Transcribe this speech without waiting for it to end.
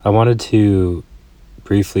I wanted to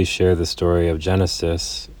briefly share the story of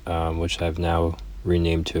Genesis, which I've now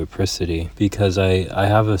renamed to Apricity, because I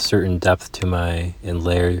have a certain depth to and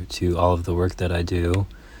layer to all of the work that I do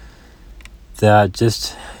that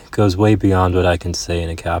just goes way beyond what I can say in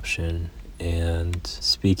a caption. And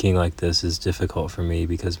speaking like this is difficult for me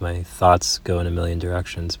because my thoughts go in a million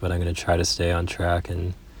directions, but I'm going to try to stay on track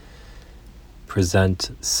and present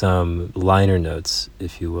some liner notes,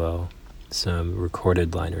 if you will, some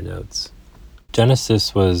recorded liner notes.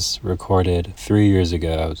 Genesis was recorded 3 years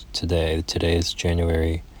ago today. Today is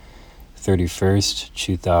January 31st,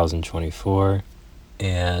 2024.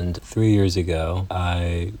 And 3 years ago,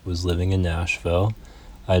 I was living in Nashville.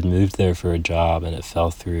 I'd moved there for a job and it fell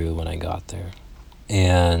through when I got there.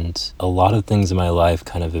 And a lot of things in my life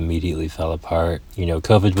kind of immediately fell apart.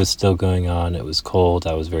 COVID was still going on. It was cold.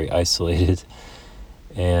 I was very isolated.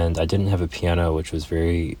 And I didn't have a piano, which was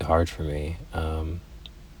very hard for me.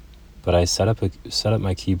 But I set up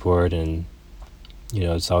my keyboard, and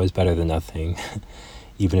it's always better than nothing,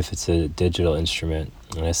 even if it's a digital instrument.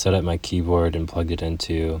 And I set up my keyboard and plugged it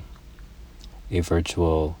into a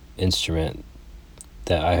virtual instrument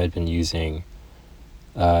that I had been using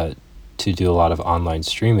to do a lot of online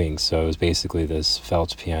streaming. So it was basically this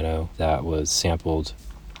felt piano that was sampled,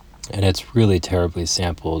 and it's really terribly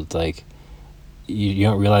sampled. Like, you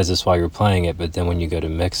don't realize this while you're playing it, but then when you go to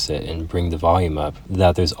mix it and bring the volume up,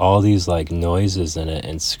 that there's all these like noises in it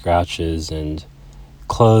and scratches and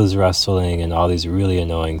clothes rustling and all these really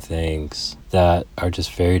annoying things that are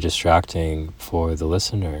just very distracting for the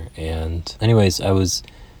listener. And anyways, I was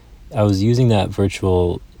using that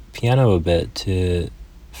virtual piano a bit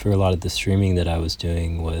for a lot of the streaming that I was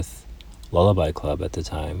doing with Lullaby Club at the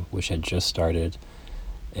time, which had just started.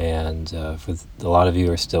 And for a lot of you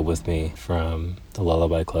are still with me from the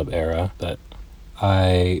Lullaby Club era. But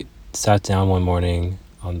I sat down one morning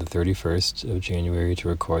on the 31st of January to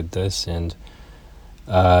record this, and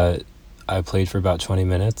I played for about 20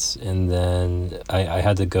 minutes, and then I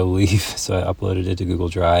had to go leave, so I uploaded it to Google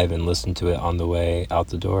Drive and listened to it on the way out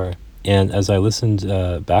the door. And as I listened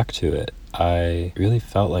back to it, I really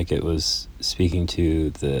felt like it was speaking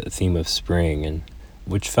to the theme of spring, and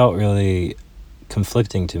which felt really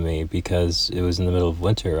conflicting to me because it was in the middle of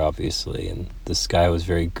winter, obviously, and the sky was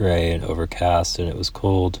very gray and overcast and it was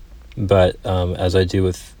cold. But as I do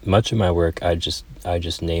with much of my work, I just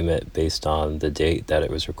name it based on the date that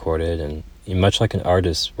it was recorded. And much like an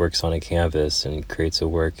artist works on a canvas and creates a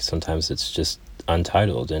work, sometimes it's just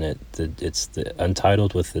untitled, and it's the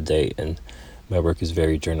untitled with the date. And my work is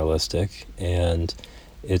very journalistic, and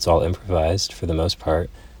it's all improvised for the most part.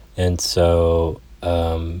 And so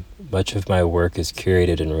much of my work is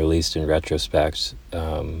curated and released in retrospect,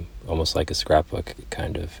 almost like a scrapbook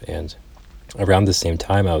kind of. And around the same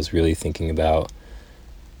time, I was really thinking about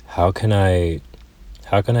how can I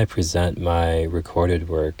present my recorded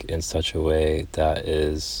work in such a way that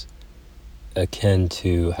is akin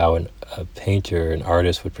to how a painter, an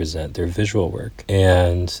artist would present their visual work.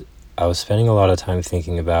 And I was spending a lot of time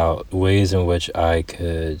thinking about ways in which I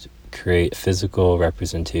could create physical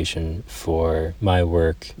representation for my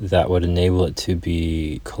work that would enable it to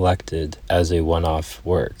be collected as a one-off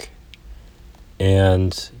work.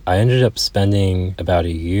 And I ended up spending about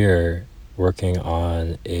a year working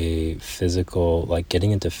on a physical, like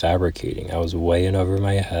getting into fabricating. I was way in over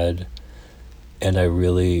my head, and I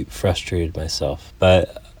really frustrated myself.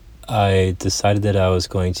 But I decided that I was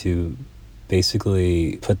going to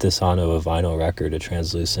basically put this onto a vinyl record, a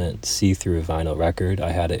translucent see-through vinyl record. I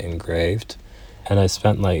had it engraved, and I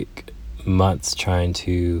spent like months trying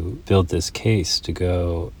to build this case to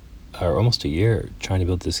go, or almost a year trying to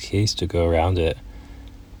build this case to go around it,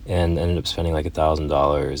 and ended up spending like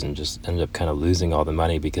 $1,000 and just ended up kind of losing all the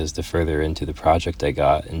money because the further into the project I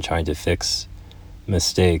got and trying to fix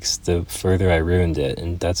mistakes, the further I ruined it.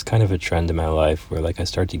 And that's kind of a trend in my life where like I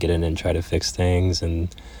start to get in and try to fix things,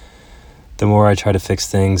 and the more I try to fix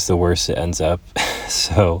things, the worse it ends up.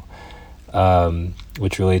 So,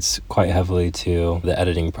 which relates quite heavily to the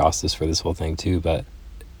editing process for this whole thing too. But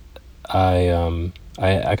I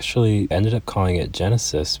actually ended up calling it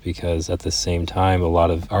Genesis because at the same time, a lot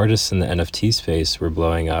of artists in the NFT space were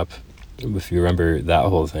blowing up. If you remember that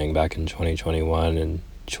whole thing back in 2021 and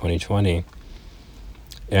 2020.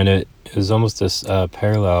 And it was almost this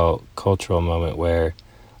parallel cultural moment where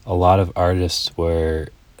a lot of artists were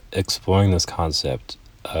exploring this concept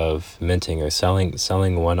of minting or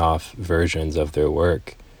selling one-off versions of their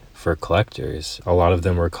work for collectors. A lot of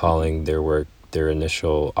them were calling their work, their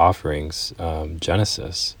initial offerings,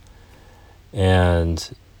 Genesis.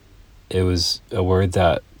 And it was a word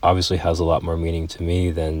that obviously has a lot more meaning to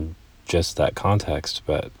me than just that context,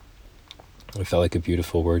 but it felt like a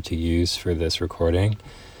beautiful word to use for this recording.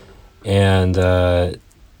 And,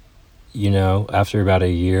 after about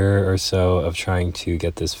a year or so of trying to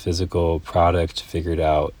get this physical product figured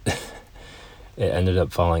out, it ended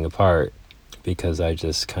up falling apart because I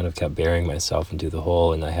just kind of kept burying myself into the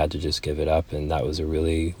hole, and I had to just give it up. And that was a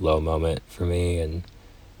really low moment for me. And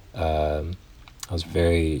I was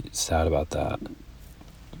very sad about that.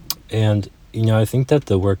 And, I think that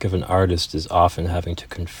the work of an artist is often having to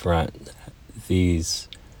confront these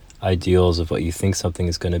ideals of what you think something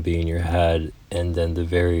is going to be in your head, and then the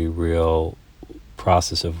very real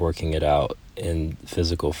process of working it out in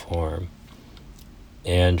physical form.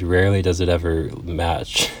 And rarely does it ever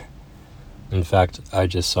match. In fact, I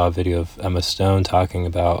just saw a video of Emma Stone talking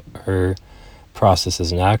about her process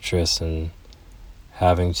as an actress and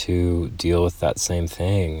having to deal with that same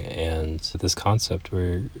thing, and this concept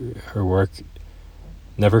where her work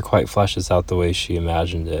never quite fleshes out the way she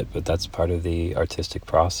imagined it, but that's part of the artistic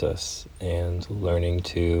process, and learning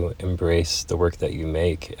to embrace the work that you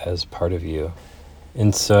make as part of you.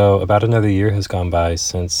 And so about another year has gone by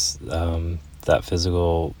since that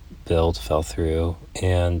physical build fell through,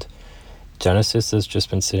 and Genesis has just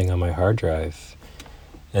been sitting on my hard drive.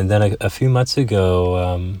 And then a few months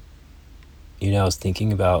ago, I was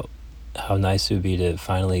thinking about how nice it would be to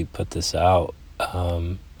finally put this out,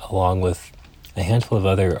 along with a handful of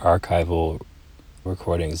other archival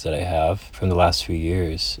recordings that I have from the last few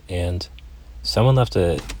years. And someone left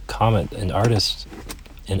a comment, an artist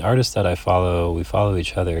that I follow, we follow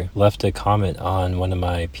each other, left a comment on one of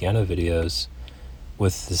my piano videos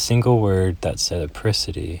with the single word that said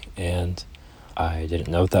apricity. And I didn't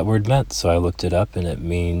know what that word meant, so I looked it up, and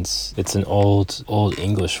it's an old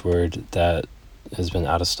English word that has been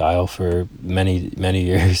out of style for many, many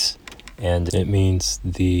years, and it means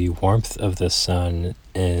the warmth of the sun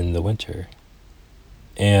in the winter.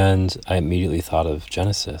 And I immediately thought of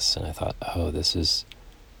Genesis, and I thought, oh, this is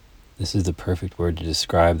the perfect word to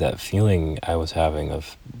describe that feeling I was having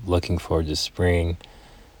of looking forward to spring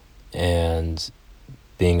and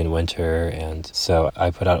being in winter. And so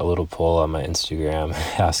I put out a little poll on my Instagram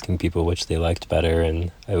asking people which they liked better,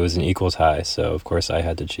 and it was an equal tie, so of course I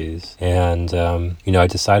had to choose. And I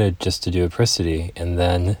decided just to do Apricity. And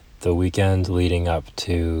then the weekend leading up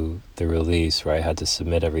to the release, where I had to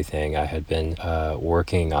submit everything, I had been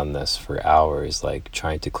working on this for hours, like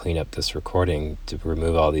trying to clean up this recording to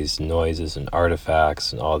remove all these noises and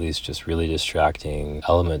artifacts and all these just really distracting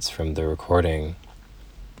elements from the recording,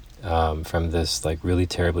 from this like really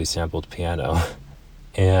terribly sampled piano.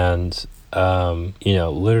 And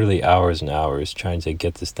literally hours and hours trying to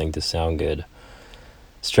get this thing to sound good,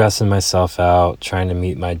 stressing myself out, trying to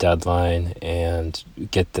meet my deadline and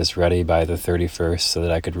get this ready by the 31st so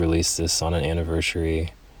that I could release this on an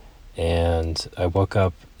anniversary. And I woke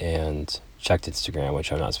up and checked Instagram,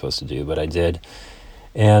 which I'm not supposed to do, but I did.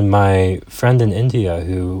 And my friend in India,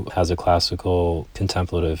 who has a classical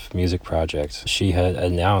contemplative music project, she had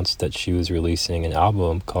announced that she was releasing an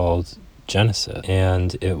album called Genesis.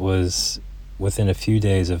 And it was within a few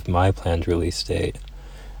days of my planned release date.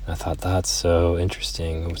 I thought, that's so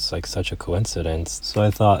interesting. It was like such a coincidence. So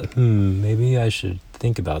I thought, maybe I should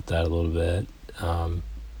think about that a little bit.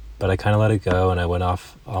 But I kind of let it go, and I went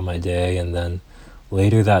off on my day. And then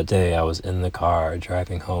later that day, I was in the car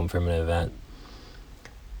driving home from an event.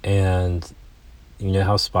 And you know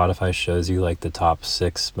how Spotify shows you like the top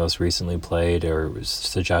 6 most recently played or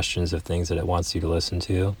suggestions of things that it wants you to listen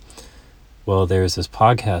to? Well, there's this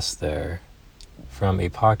podcast there from a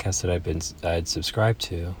podcast that I had subscribed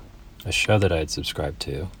to, a show that I had subscribed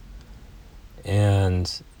to.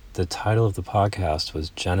 And the title of the podcast was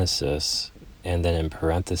Genesis, and then in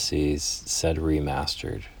parentheses said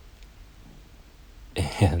remastered.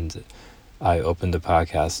 And I opened the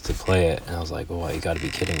podcast to play it, and I was like, oh, you gotta be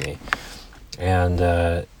kidding me.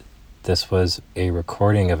 And this was a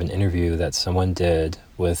recording of an interview that someone did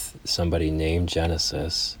with somebody named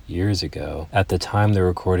Genesis years ago. At the time, the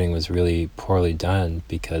recording was really poorly done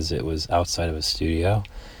because it was outside of a studio.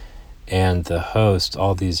 And the host,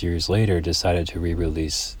 all these years later, decided to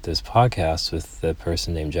re-release this podcast with the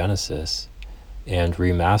person named Genesis and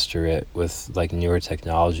remaster it with like newer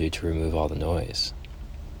technology to remove all the noise.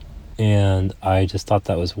 And I just thought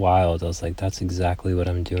that was wild. I was like, that's exactly what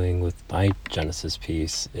I'm doing with my Genesis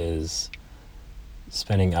piece, is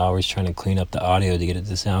spending hours trying to clean up the audio to get it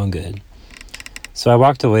to sound good. So I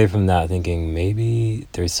walked away from that thinking maybe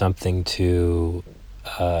there's something to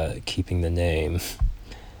keeping the name.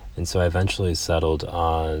 And so I eventually settled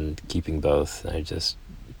on keeping both. I just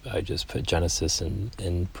put Genesis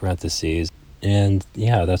in parentheses. And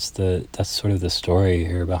yeah, that's sort of the story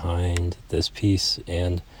here behind this piece.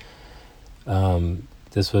 And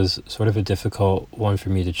this was sort of a difficult one for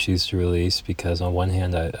me to choose to release, because on one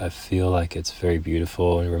hand I feel like it's very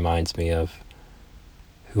beautiful and reminds me of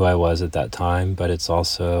who I was at that time, but it's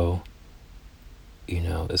also,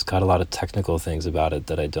 it's got a lot of technical things about it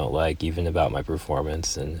that I don't like, even about my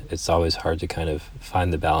performance, and it's always hard to kind of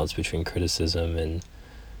find the balance between criticism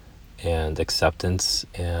and acceptance.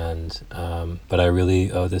 And but I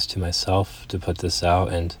really owe this to myself to put this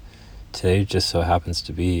out, and today just so happens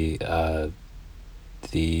to be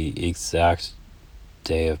the exact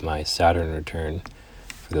day of my Saturn return.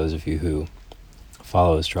 For those of you who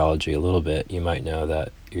follow astrology a little bit, you might know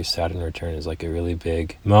that your Saturn return is like a really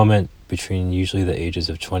big moment between usually the ages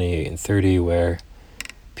of 28 and 30, where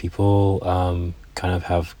people kind of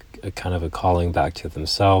have a calling back to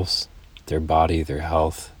themselves, their body, their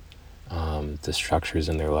health, the structures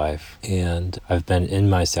in their life. And I've been in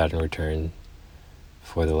my Saturn return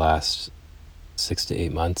for the last 6 to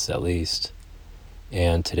 8 months at least.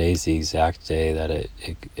 And today's the exact day that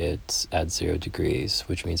it's at 0 degrees,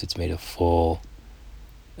 which means it's made a full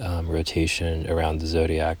rotation around the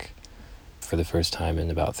zodiac for the first time in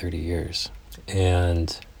about 30 years.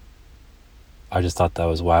 And I just thought that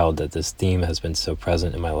was wild, that this theme has been so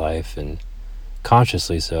present in my life, and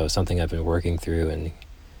consciously so, something I've been working through and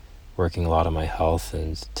working a lot on my health,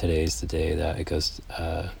 and today's the day that it goes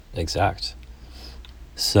exact.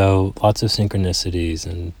 So lots of synchronicities,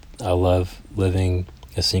 and I love living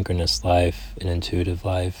a synchronous life, an intuitive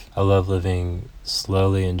life. I love living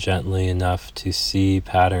slowly and gently enough to see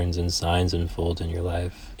patterns and signs unfold in your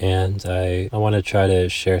life. And I want to try to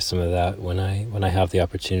share some of that when I have the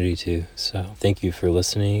opportunity to. So thank you for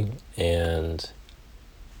listening, and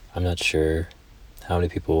I'm not sure how many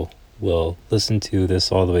people will listen to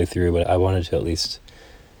this all the way through, but I wanted to at least,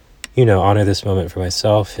 honor this moment for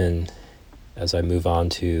myself, and as I move on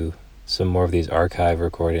to some more of these archive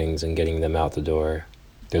recordings and getting them out the door,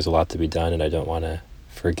 there's a lot to be done, and I don't want to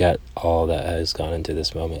forget all that has gone into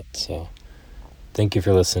this moment. So thank you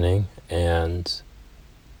for listening, and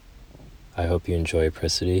I hope you enjoy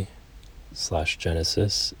Apricity /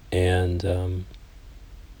 Genesis, and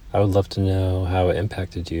I would love to know how it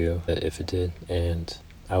impacted you, if it did, and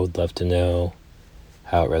I would love to know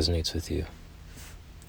how it resonates with you.